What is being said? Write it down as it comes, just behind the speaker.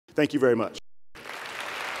Thank you very much.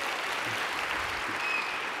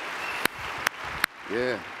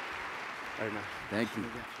 Yeah. Very nice. Thank you.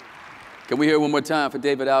 Can we hear one more time for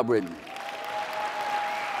David Albritton?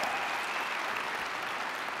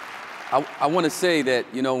 I want to say that,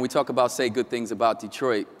 you know, when we talk about say good things about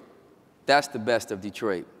Detroit, that's the best of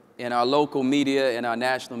Detroit. In our local media and our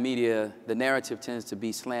national media, the narrative tends to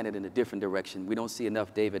be slanted in a different direction. We don't see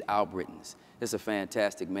enough David Albrittons. This is a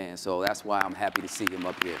fantastic man, so that's why I'm happy to see him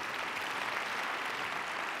up here.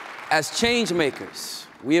 As change makers,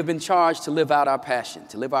 we have been charged to live out our passion,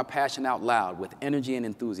 to live our passion out loud with energy and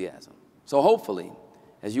enthusiasm. So hopefully,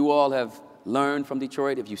 as you all have learned from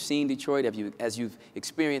Detroit, if you've seen Detroit, as you've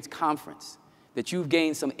experienced conference, that you've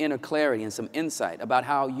gained some inner clarity and some insight about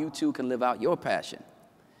how you too can live out your passion.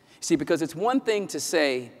 See, because it's one thing to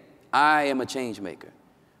say, I am a change maker,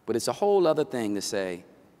 but it's a whole other thing to say,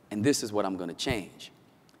 and this is what I'm going to change.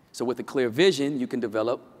 So with a clear vision, you can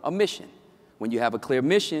develop a mission. When you have a clear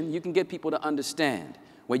mission, you can get people to understand.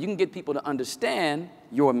 When you can get people to understand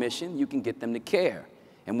your mission, you can get them to care.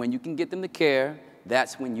 And when you can get them to care,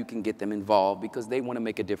 that's when you can get them involved because they want to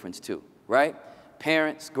make a difference too, right?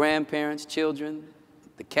 Parents, grandparents, children,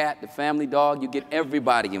 the cat, the family dog, you get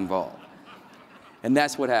everybody involved. And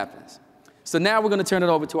that's what happens. So now we're going to turn it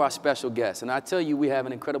over to our special guest. And I tell you, we have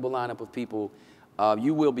an incredible lineup of people.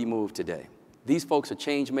 You will be moved today. These folks are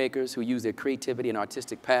change makers who use their creativity and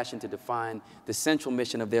artistic passion to define the central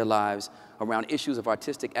mission of their lives around issues of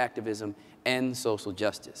artistic activism and social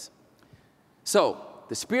justice. So,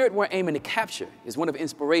 the spirit we're aiming to capture is one of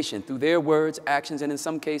inspiration through their words, actions, and in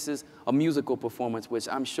some cases, a musical performance, which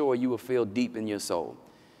I'm sure you will feel deep in your soul.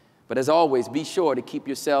 But as always, be sure to keep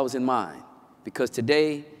yourselves in mind, because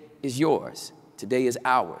today is yours, today is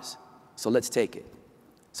ours, so let's take it.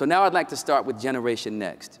 So now I'd like to start with Generation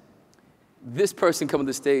Next. This person coming to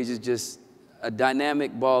the stage is just a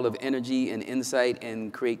dynamic ball of energy and insight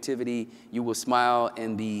and creativity. You will smile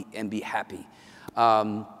and be happy.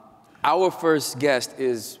 Our first guest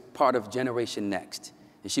is part of Generation Next.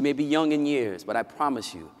 And she may be young in years, but I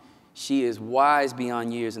promise you, she is wise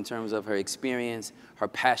beyond years in terms of her experience, her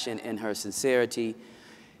passion, and her sincerity.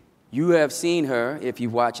 You have seen her, if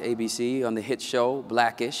you've watched ABC, on the hit show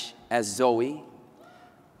Blackish as Zoe.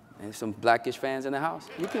 And some Blackish fans in the house?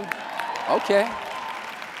 You can, okay.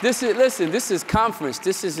 Listen, this is conference.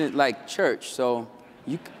 This isn't like church. So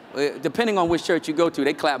you, depending on which church you go to,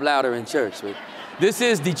 they clap louder in church. This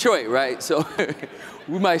is Detroit, right? So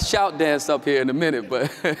we might shout dance up here in a minute,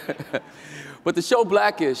 but the show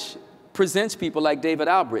Blackish presents people like David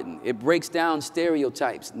Albritton. It breaks down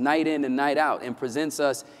stereotypes night in and night out and presents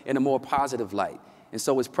us in a more positive light. And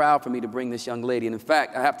so it's proud for me to bring this young lady. And in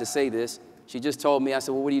fact, I have to say this. She just told me, I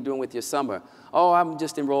said, well, what are you doing with your summer? Oh, I'm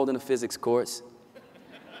just enrolled in a physics course.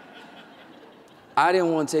 I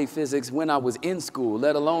didn't want to take physics when I was in school,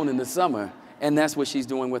 let alone in the summer. And that's what she's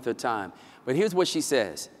doing with her time. But here's what she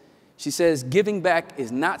says. She says, giving back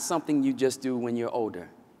is not something you just do when you're older.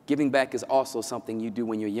 Giving back is also something you do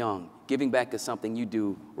when you're young. Giving back is something you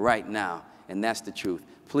do right now. And that's the truth.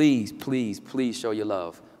 Please, please, please show your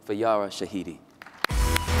love for Yara Shahidi.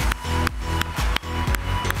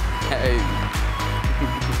 Hey.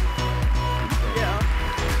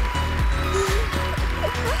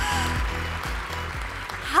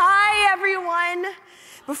 Hi, everyone.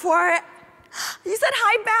 You said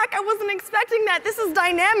hi back. I wasn't expecting that. This is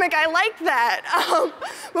dynamic. I like that.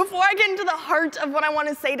 Before I get into the heart of what I want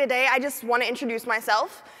to say today, I just want to introduce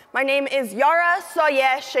myself. My name is Yara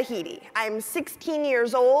Shahidi. I'm 16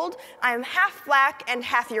 years old. I'm half black and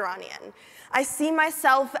half Iranian. I see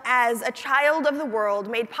myself as a child of the world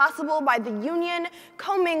made possible by the union,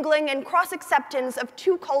 commingling, and cross-acceptance of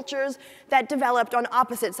two cultures that developed on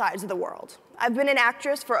opposite sides of the world. I've been an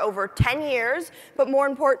actress for over 10 years, but more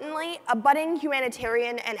importantly, a budding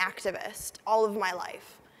humanitarian and activist all of my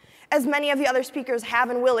life. As many of the other speakers have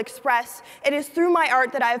and will express, it is through my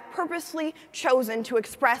art that I have purposely chosen to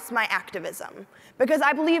express my activism. Because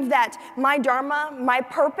I believe that my dharma, my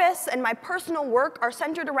purpose, and my personal work are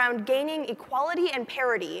centered around gaining equality and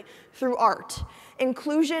parity through art,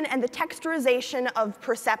 inclusion, and the texturization of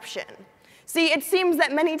perception. See, it seems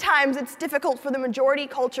that many times it's difficult for the majority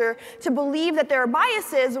culture to believe that there are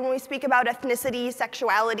biases when we speak about ethnicity,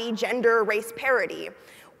 sexuality, gender, race parity.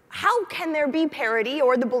 How can there be parity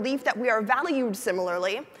or the belief that we are valued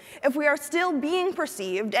similarly if we are still being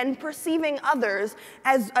perceived and perceiving others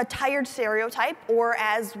as a tired stereotype or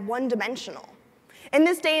as one-dimensional? In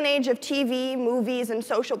this day and age of TV, movies, and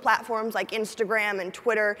social platforms like Instagram and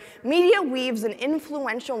Twitter, media weaves an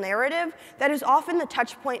influential narrative that is often the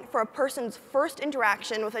touch point for a person's first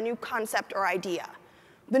interaction with a new concept or idea.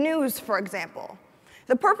 The news, for example.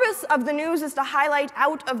 The purpose of the news is to highlight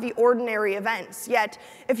out of the ordinary events, yet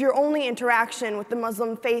if your only interaction with the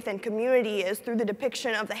Muslim faith and community is through the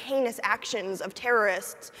depiction of the heinous actions of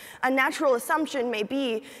terrorists, a natural assumption may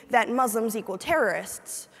be that Muslims equal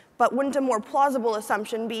terrorists, but wouldn't a more plausible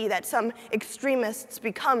assumption be that some extremists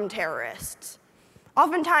become terrorists?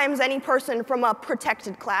 Oftentimes, any person from a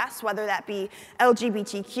protected class, whether that be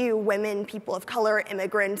LGBTQ, women, people of color,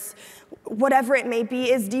 immigrants, whatever it may be,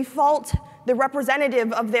 is default the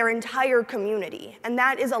representative of their entire community, and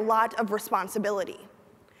that is a lot of responsibility.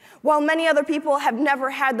 While many other people have never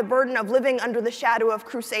had the burden of living under the shadow of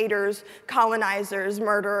crusaders, colonizers,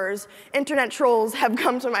 murderers, internet trolls have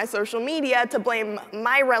come to my social media to blame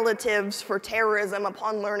my relatives for terrorism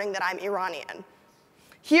upon learning that I'm Iranian.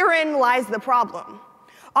 Herein lies the problem.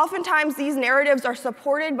 Oftentimes, these narratives are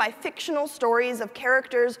supported by fictional stories of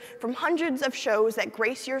characters from hundreds of shows that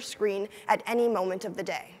grace your screen at any moment of the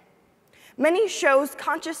day. Many shows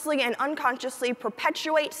consciously and unconsciously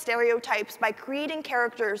perpetuate stereotypes by creating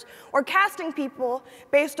characters or casting people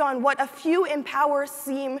based on what a few in power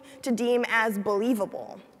seem to deem as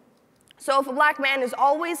believable. So if a black man is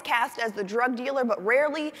always cast as the drug dealer, but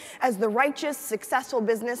rarely as the righteous, successful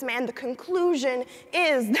businessman, the conclusion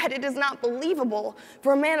is that it is not believable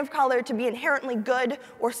for a man of color to be inherently good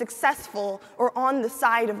or successful or on the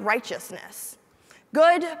side of righteousness.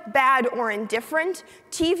 Good, bad, or indifferent,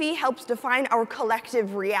 TV helps define our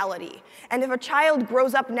collective reality. And if a child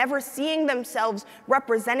grows up never seeing themselves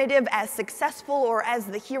representative as successful or as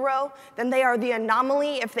the hero, then they are the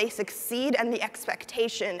anomaly if they succeed and the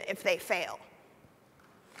expectation if they fail.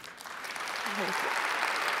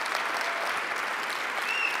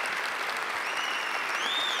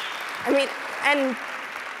 And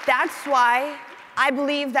that's why I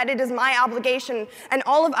believe that it is my obligation and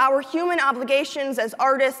all of our human obligations as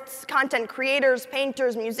artists, content creators,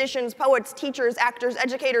 painters, musicians, poets, teachers, actors,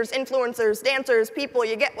 educators, influencers, dancers, people,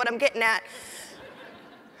 you get what I'm getting at,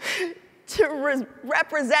 to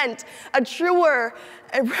represent a truer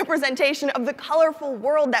representation of the colorful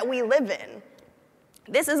world that we live in.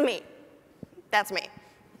 This is me. That's me.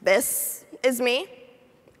 This is me.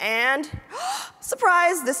 And,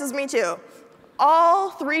 surprise, this is me too. All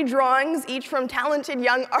three drawings, each from talented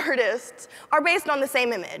young artists, are based on the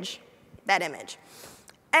same image, that image,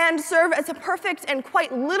 and serve as a perfect and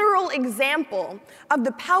quite literal example of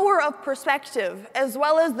the power of perspective, as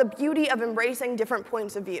well as the beauty of embracing different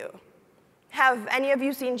points of view. Have any of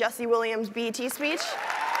you seen Jesse Williams' BET speech?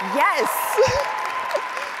 Yes.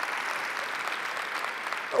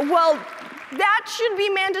 Well, that should be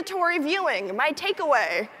mandatory viewing. My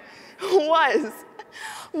takeaway was,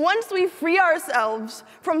 once we free ourselves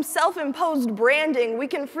from self-imposed branding, we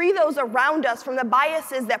can free those around us from the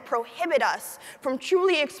biases that prohibit us from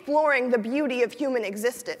truly exploring the beauty of human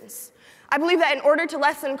existence. I believe that in order to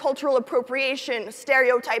lessen cultural appropriation,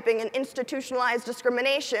 stereotyping, and institutionalized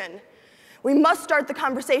discrimination, we must start the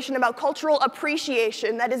conversation about cultural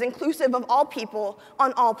appreciation that is inclusive of all people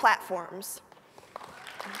on all platforms.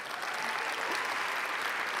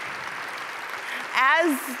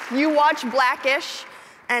 As you watch Blackish,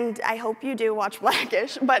 and I hope you do watch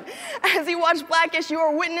Blackish, but as you watch Blackish, you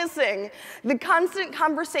are witnessing the constant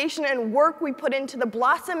conversation and work we put into the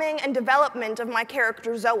blossoming and development of my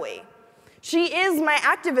character, Zoe. She is my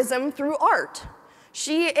activism through art.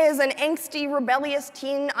 She is an angsty, rebellious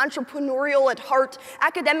teen, entrepreneurial at heart,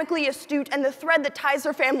 academically astute, and the thread that ties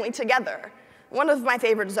her family together. One of my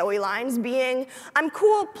favorite Zoe lines being, "I'm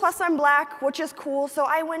cool, plus I'm black, which is cool, so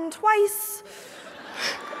I win twice."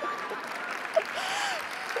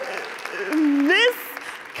 This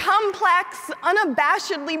complex,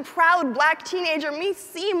 unabashedly proud black teenager may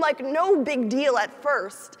seem like no big deal at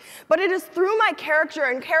first, but it is through my character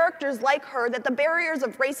and characters like her that the barriers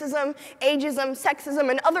of racism, ageism, sexism,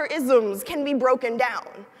 and other isms can be broken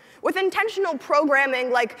down. With intentional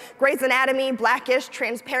programming like Grey's Anatomy, Blackish,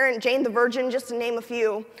 Transparent, Jane the Virgin, just to name a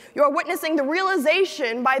few, you are witnessing the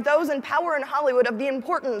realization by those in power in Hollywood of the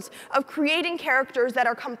importance of creating characters that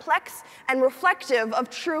are complex and reflective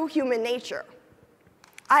of true human nature.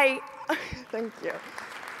 Thank you.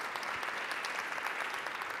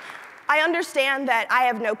 I understand that I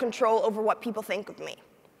have no control over what people think of me,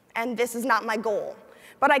 and this is not my goal.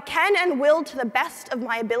 But I can and will, to the best of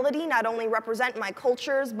my ability, not only represent my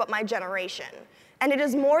cultures, but my generation. And it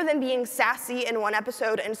is more than being sassy in one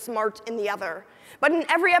episode and smart in the other, but in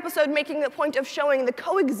every episode making the point of showing the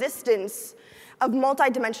coexistence of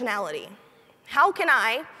multidimensionality. How can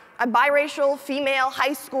I, a biracial female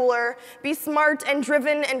high schooler, be smart and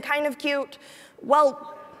driven and kind of cute?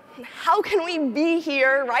 Well, how can we be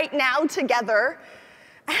here right now together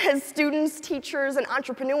as students, teachers, and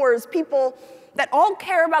entrepreneurs, people that all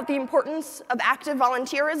care about the importance of active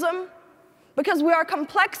volunteerism, because we are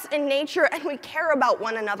complex in nature and we care about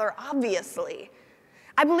one another, obviously.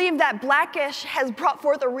 I believe that Blackish has brought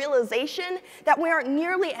forth a realization that we aren't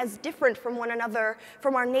nearly as different from one another,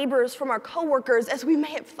 from our neighbors, from our coworkers, as we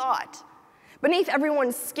may have thought. Beneath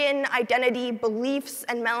everyone's skin, identity, beliefs,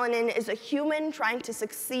 and melanin is a human trying to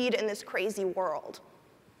succeed in this crazy world.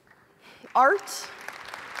 Art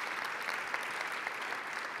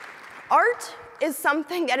is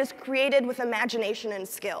something that is created with imagination and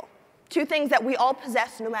skill, two things that we all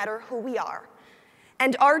possess no matter who we are.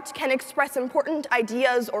 And art can express important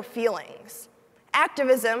ideas or feelings.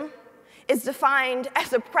 Activism is defined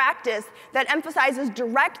as a practice that emphasizes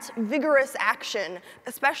direct, vigorous action,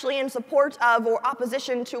 especially in support of or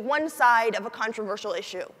opposition to one side of a controversial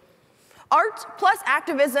issue. Art plus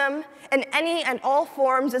activism in any and all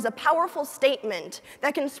forms is a powerful statement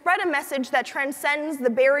that can spread a message that transcends the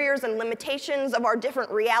barriers and limitations of our different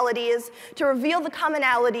realities to reveal the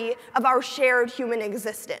commonality of our shared human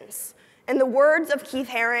existence. In the words of Keith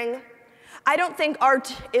Haring, I don't think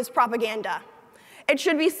art is propaganda. It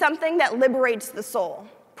should be something that liberates the soul,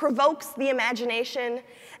 provokes the imagination,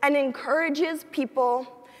 and encourages people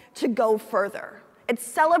to go further. It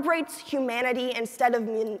celebrates humanity instead of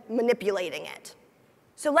manipulating it.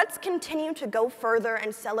 So let's continue to go further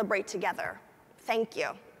and celebrate together. Thank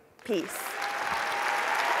you. Peace.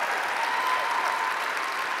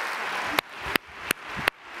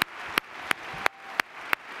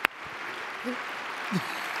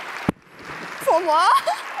 For moi?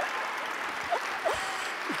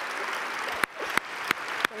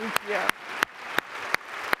 Thank you.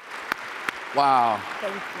 Wow.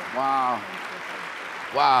 Thank you. Wow. Thank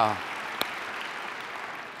you. Wow.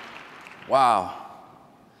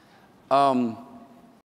 Wow.